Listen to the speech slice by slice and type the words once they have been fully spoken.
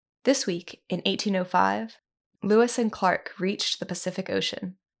This week, in 1805, Lewis and Clark reached the Pacific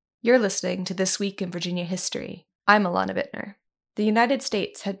Ocean. You're listening to This Week in Virginia History. I'm Alana Bittner. The United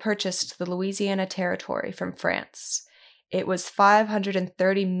States had purchased the Louisiana Territory from France. It was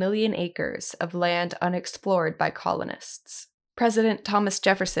 530 million acres of land unexplored by colonists. President Thomas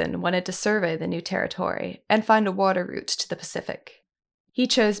Jefferson wanted to survey the new territory and find a water route to the Pacific. He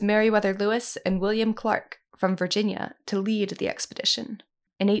chose Meriwether Lewis and William Clark from Virginia to lead the expedition.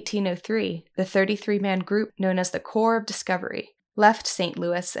 In 1803, the 33-man group known as the Corps of Discovery left St.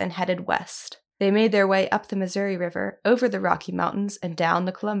 Louis and headed west. They made their way up the Missouri River, over the Rocky Mountains, and down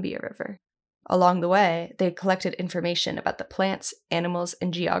the Columbia River. Along the way, they collected information about the plants, animals,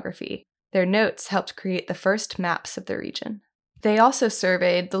 and geography. Their notes helped create the first maps of the region. They also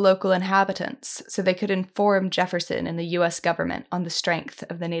surveyed the local inhabitants so they could inform Jefferson and the U.S. government on the strength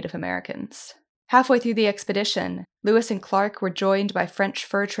of the Native Americans. Halfway through the expedition, Lewis and Clark were joined by French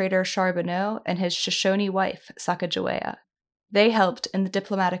fur trader Charbonneau and his Shoshone wife, Sacagawea. They helped in the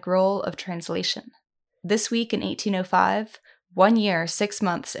diplomatic role of translation. This week in 1805, 1 year, 6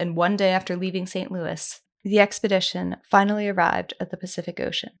 months, and 1 day after leaving St. Louis, the expedition finally arrived at the Pacific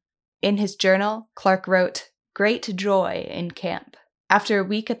Ocean. In his journal, Clark wrote, "Great joy in camp." After a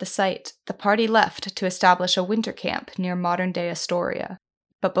week at the site, the party left to establish a winter camp near modern-day Astoria.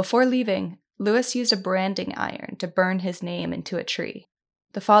 But before leaving, Lewis used a branding iron to burn his name into a tree.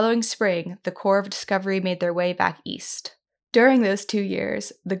 The following spring, the Corps of Discovery made their way back east. During those 2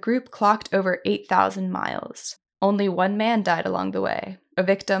 years, the group clocked over 8,000 miles. Only one man died along the way, a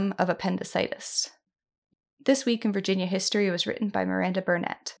victim of appendicitis. This Week in Virginia History was written by Miranda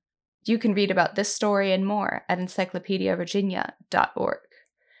Burnett. You can read about this story and more at encyclopediavirginia.org.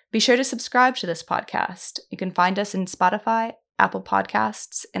 Be sure to subscribe to this podcast. You can find us in Spotify, Apple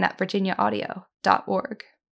Podcasts, and at virginiaaudio.org.